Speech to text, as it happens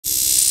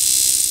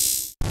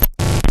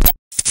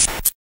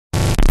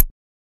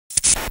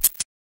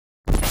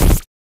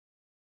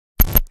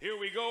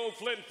we go,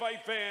 Flint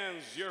Fight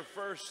fans. Your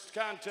first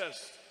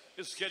contest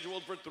is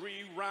scheduled for 3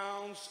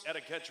 rounds at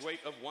a catch weight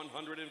of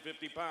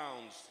 150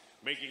 pounds.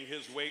 Making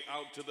his way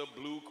out to the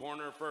blue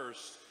corner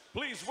first,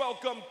 please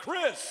welcome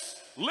Chris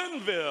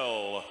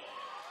Linville.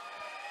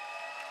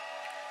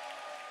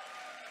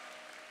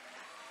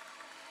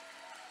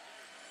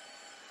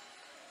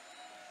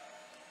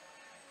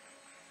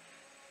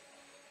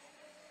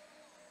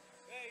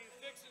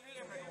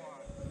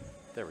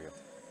 There we go.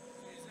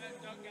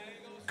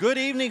 Good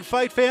evening,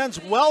 fight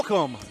fans.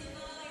 Welcome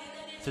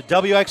to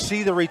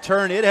WXC The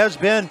Return. It has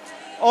been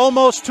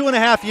almost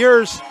 2.5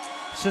 years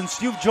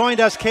since you've joined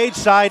us cage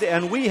side,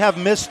 and we have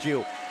missed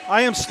you.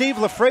 I am Steve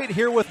LaFrate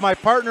here with my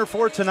partner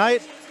for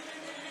tonight,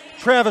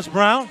 Travis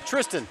Brown.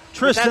 Tristan,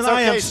 okay,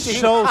 I am Steve.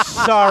 so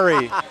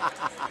sorry. All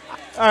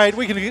right,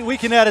 we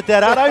can edit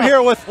that out. I'm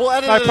here with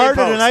my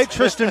partner tonight,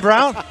 Tristan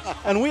Brown,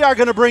 and we are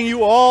going to bring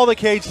you all the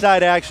cage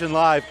side action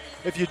live.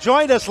 If you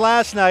joined us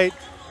last night,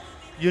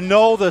 you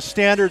know the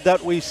standard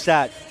that we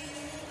set.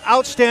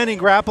 Outstanding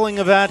grappling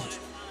event,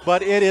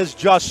 but it is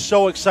just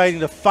so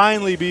exciting to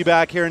finally be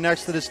back here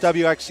next to this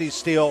WXC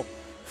steel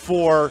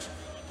for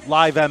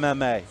live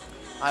MMA.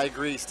 I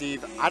agree,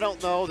 Steve. I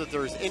don't know that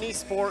there's any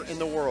sport in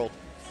the world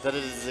that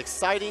it is as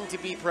exciting to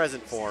be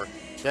present for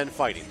than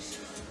fighting,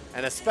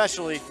 and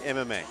especially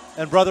MMA.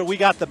 And brother, we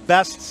got the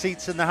best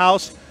seats in the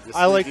house. Yes,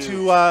 I like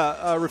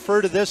to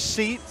refer to these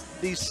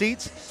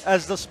seats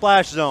as the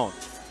splash zone,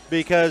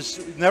 because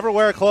never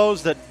wear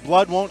clothes that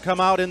blood won't come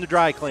out in the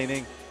dry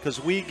cleaning,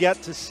 because we get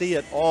to see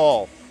it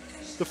all.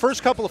 The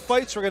first couple of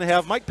fights we're going to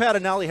have, Mike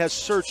Patinelli has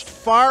searched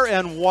far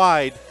and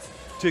wide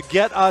to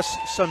get us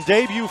some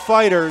debut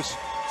fighters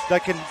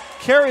that can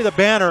carry the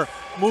banner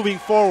moving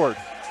forward.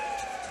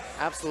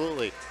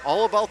 Absolutely.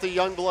 All about the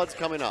young bloods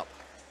coming up.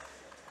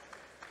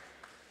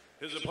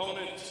 His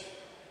opponent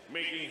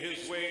making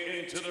his way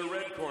into the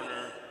red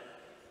corner.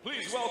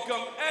 Please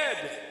welcome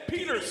Ed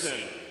Peterson.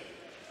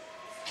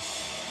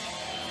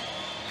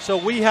 So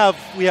we have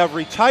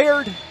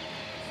retired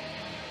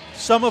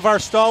some of our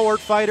stalwart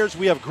fighters.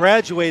 We have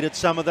graduated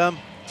some of them,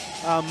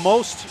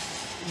 most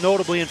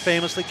notably and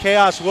famously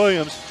Chaos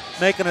Williams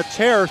making a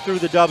tear through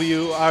the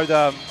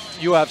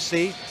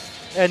UFC.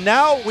 And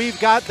now we've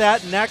got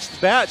that next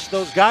batch,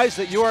 those guys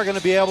that you are going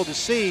to be able to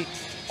see.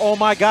 Oh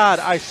my God,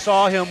 I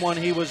saw him when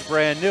he was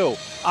brand new.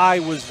 I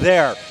was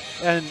there.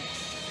 And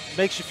it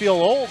makes you feel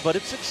old, but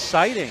it's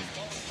exciting.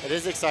 It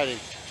is exciting,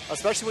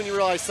 especially when you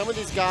realize some of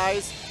these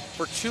guys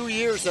for 2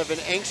 years have been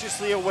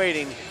anxiously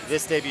awaiting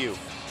this debut.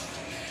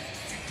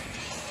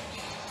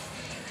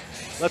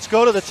 Let's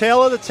go to the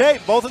tail of the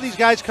tape. Both of these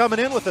guys coming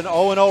in with an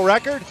 0-0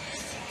 record,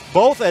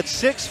 both at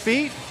 6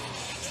 feet.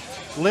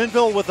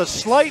 Linville with a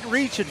slight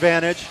reach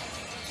advantage,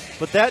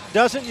 but that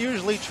doesn't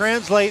usually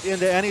translate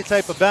into any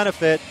type of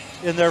benefit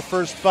in their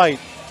first fight,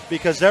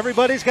 because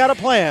everybody's got a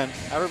plan.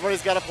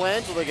 Everybody's got a plan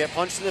until they get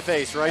punched in the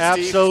face, right,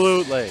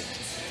 Absolutely. Steve?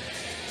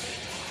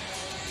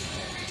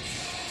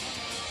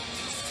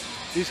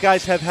 These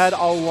guys have had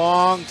a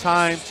long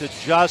time to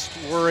just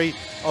worry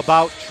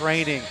about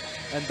training,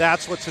 and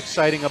that's what's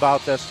exciting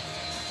about this.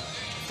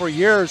 For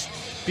years,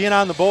 being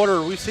on the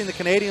border, we've seen the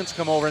Canadians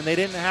come over, and they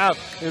didn't have,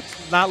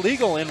 it's not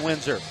legal in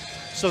Windsor.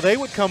 So they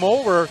would come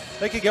over,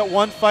 they could get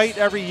one fight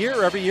every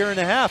year and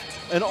a half,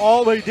 and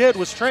all they did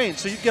was train.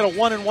 So you'd get a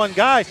 1-on-1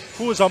 guy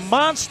who was a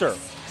monster.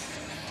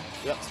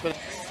 Yep.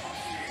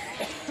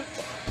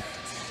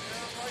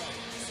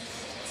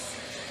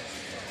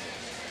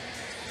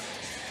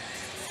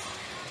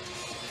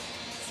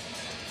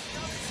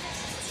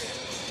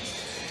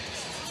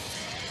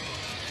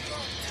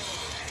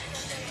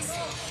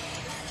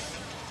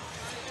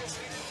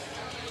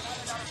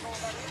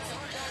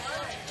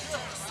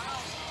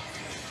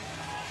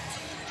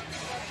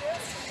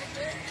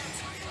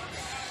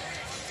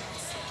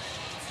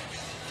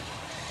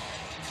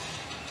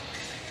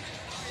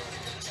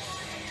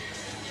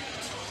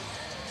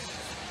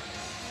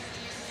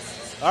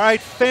 All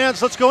right,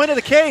 fans, let's go into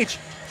the cage.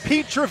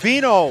 Pete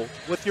Trevino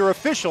with your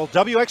official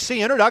WXC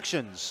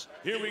introductions.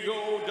 Here we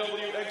go,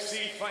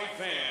 WXC fight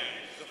fans.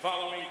 The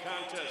following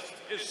contest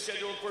is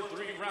scheduled for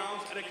 3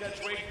 rounds at a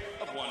catch weight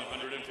of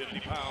 150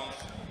 pounds.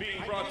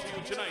 Being brought to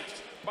you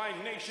tonight by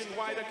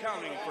Nationwide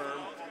Accounting Firm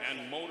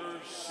and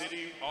Motor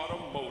City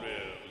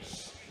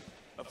Automotives.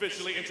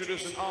 Officially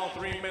introducing all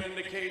 3 men in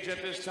the cage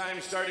at this time,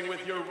 starting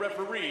with your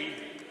referee,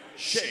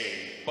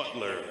 Shea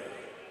Butler.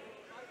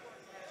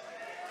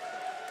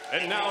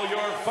 And now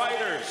your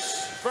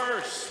fighters.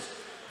 First,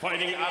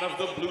 fighting out of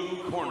the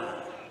blue corner,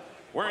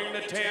 wearing the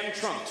tan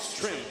trunks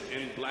trimmed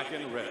in black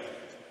and red.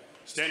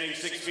 Standing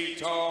 6 feet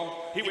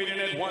tall, he weighed in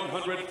at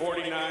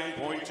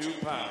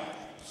 149.2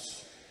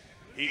 pounds.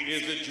 He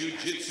is a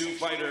jiu-jitsu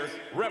fighter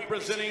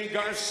representing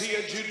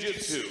Garcia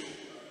Jiu-Jitsu.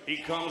 He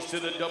comes to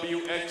the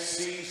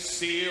WXC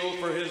steel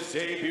for his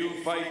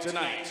debut fight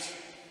tonight.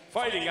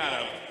 Fighting out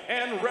of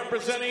and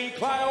representing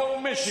Clio,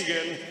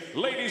 Michigan,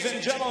 ladies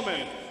and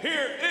gentlemen,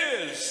 here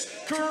is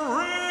Chris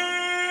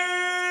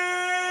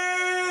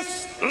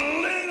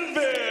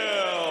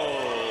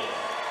Linville.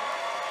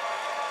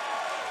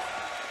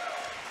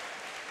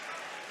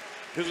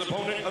 His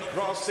opponent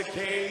across the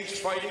cage,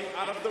 fighting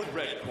out of the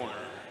red corner,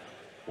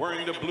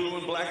 wearing the blue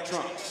and black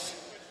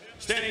trunks.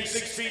 Standing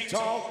 6 feet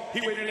tall,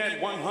 he weighed in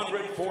at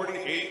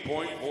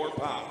 148.4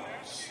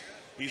 pounds.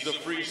 He's a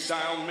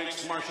freestyle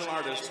mixed martial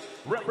artist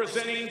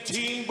representing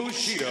Team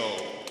Bushido.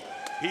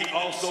 He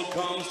also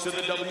comes to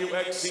the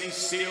WXC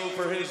Steel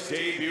for his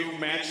debut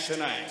match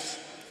tonight.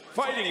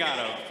 Fighting out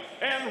of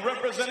and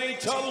representing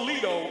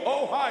Toledo,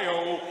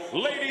 Ohio,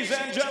 ladies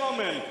and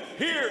gentlemen,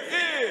 here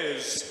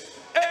is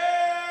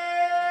Ed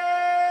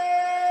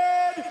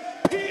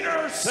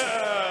Peterson.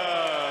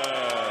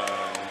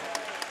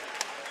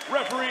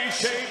 Referee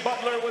Shea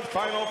Butler with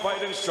final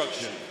fight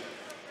instruction.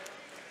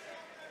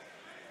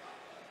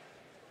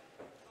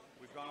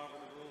 We've gone over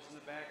the rules in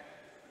the back.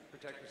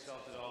 Protect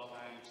yourselves at all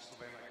times. Just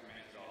obey my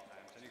commands at all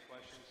times. Any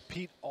questions?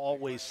 Pete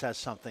always says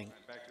something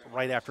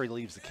right after he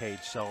leaves the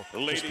cage, so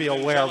Ladies just be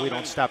aware we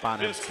don't step on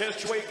him. This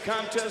catchweight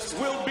contest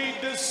will be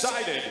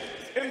decided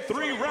in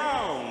 3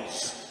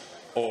 rounds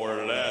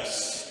or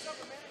less.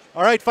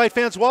 All right, fight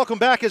fans, welcome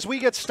back as we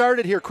get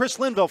started here. Chris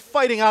Linville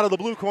fighting out of the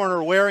blue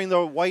corner wearing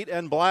the white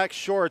and black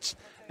shorts.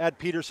 Ed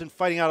Peterson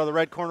fighting out of the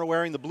red corner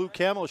wearing the blue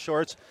camo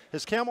shorts.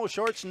 His camo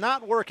shorts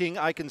not working.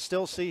 I can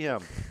still see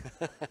him.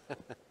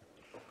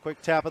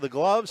 Quick tap of the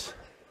gloves.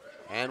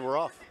 And we're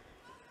off.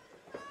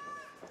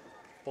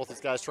 Both these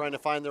guys trying to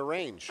find their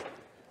range.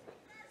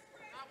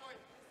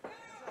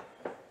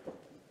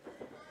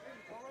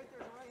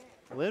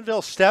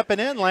 Linville stepping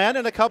in,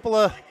 landing a couple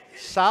of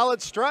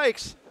solid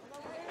strikes.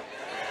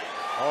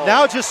 Oh.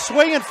 Now just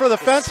swinging for the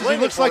fences. He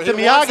looks like the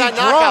Miyagi drum.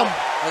 Knockout.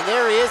 And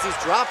there he is. He's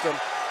dropped him.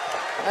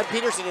 Ed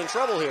Peterson in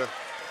trouble here.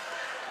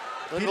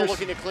 Linville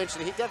looking to clinch,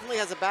 and he definitely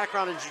has a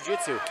background in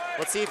jiu-jitsu.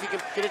 Let's see if he can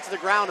get it to the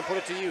ground and put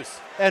it to use.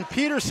 And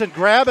Peterson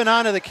grabbing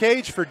onto the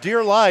cage for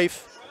dear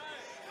life.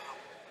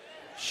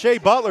 Shea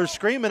Butler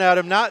screaming at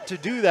him not to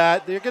do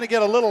that. They're going to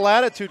get a little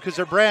attitude because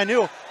they're brand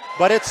new,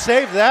 but it's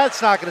saved. That's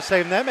not going to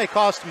save him. That may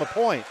cost him a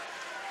point.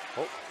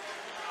 Oh.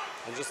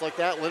 And just like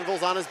that,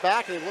 Linville's on his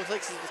back, and it looks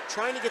like he's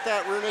trying to get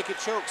that rear naked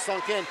choke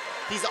sunk in.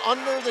 He's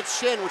under the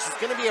chin, which is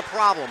going to be a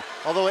problem,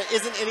 although it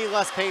isn't any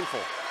less painful.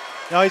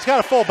 No, he's got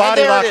a full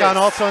body lock on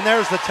also, and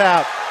there's the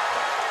tap.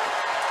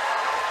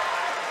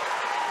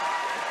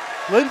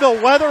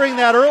 Linville weathering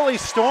that early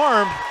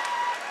storm.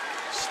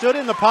 Stood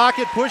in the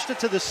pocket, pushed it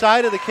to the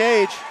side of the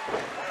cage.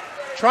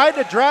 Tried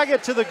to drag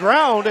it to the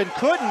ground and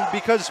couldn't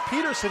because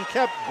Peterson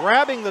kept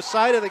grabbing the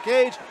side of the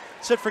cage.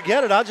 Said,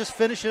 forget it, I'll just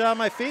finish it on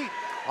my feet.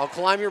 I'll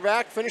climb your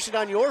back, finish it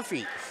on your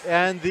feet.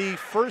 And the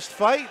first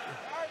fight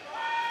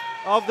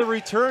of the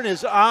return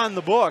is on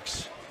the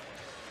books.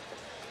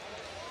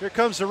 Here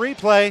comes the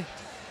replay.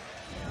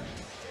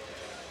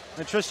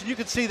 And Tristan, you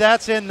can see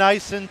that's in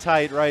nice and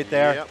tight right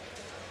there. Yep.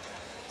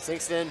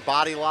 Sinks in,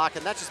 body lock,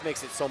 and that just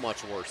makes it so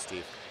much worse,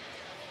 Steve.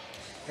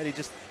 And he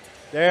just,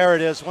 there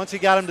it is. Once he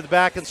got him to the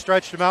back and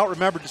stretched him out,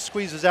 remembered to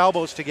squeeze his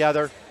elbows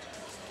together,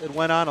 it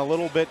went on a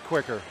little bit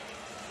quicker.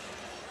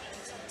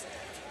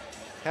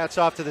 Hats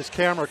off to this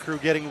camera crew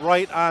getting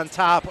right on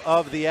top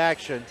of the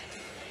action.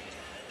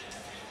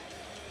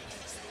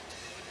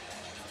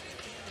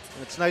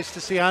 And it's nice to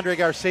see Andre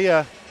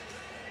Garcia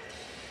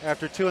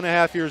after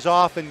 2.5 years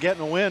off and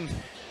getting a win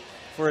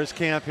for his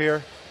camp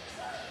here.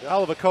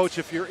 Hell of a coach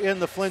if you're in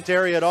the Flint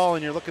area at all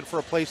and you're looking for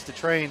a place to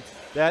train.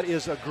 That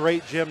is a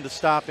great gym to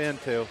stop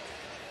into.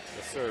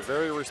 Yes, sir.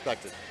 Very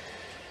respected.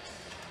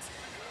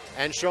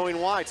 And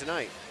showing why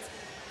tonight.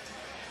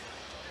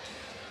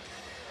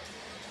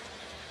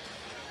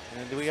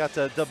 And we got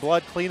the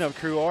blood cleanup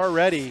crew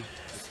already.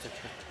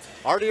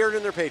 Already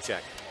earning their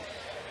paycheck.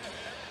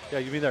 Yeah,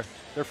 you mean they're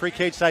free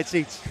cage side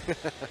seats.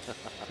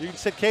 You can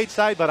sit cage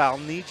side, but I'll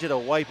need you to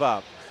wipe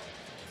up.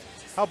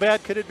 How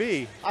bad could it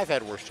be? I've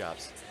had worse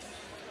jobs.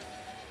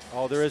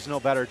 Oh, there is no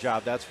better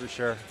job, that's for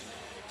sure.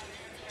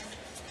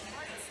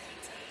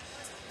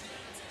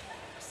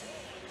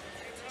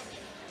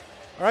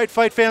 All right,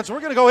 fight fans, we're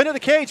going to go into the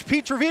cage.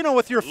 Pete Trevino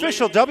with your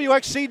official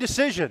WXC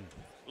decision.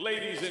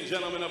 Ladies and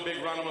gentlemen, a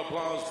big round of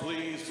applause,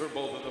 please, for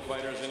both of the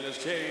fighters in this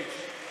cage.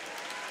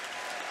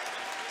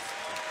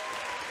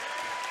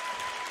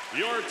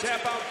 Your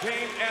tap out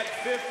came at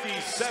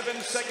 57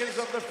 seconds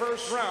of the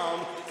first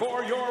round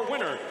for your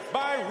winner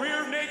by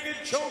rear naked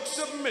choke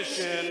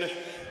submission,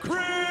 Chris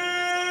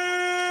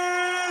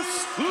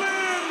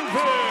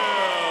Linville.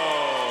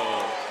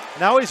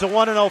 Now he's a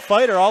 1-0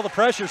 fighter. All the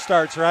pressure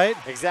starts, right?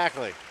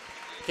 Exactly.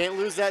 Can't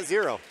lose that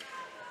 0.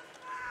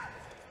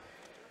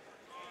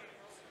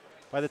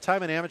 By the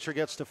time an amateur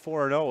gets to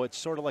 4-0, it's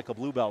sort of like a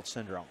blue belt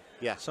syndrome.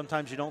 Yeah.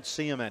 Sometimes you don't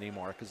see them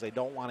anymore because they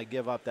don't want to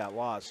give up that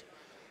loss.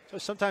 So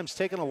sometimes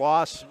taking a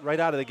loss right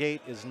out of the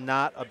gate is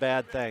not a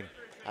bad thing.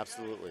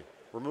 Absolutely.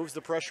 Removes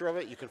the pressure of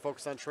it. You can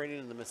focus on training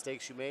and the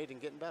mistakes you made and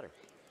getting better.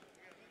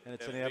 And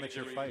it's an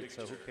amateur fight,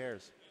 so who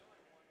cares?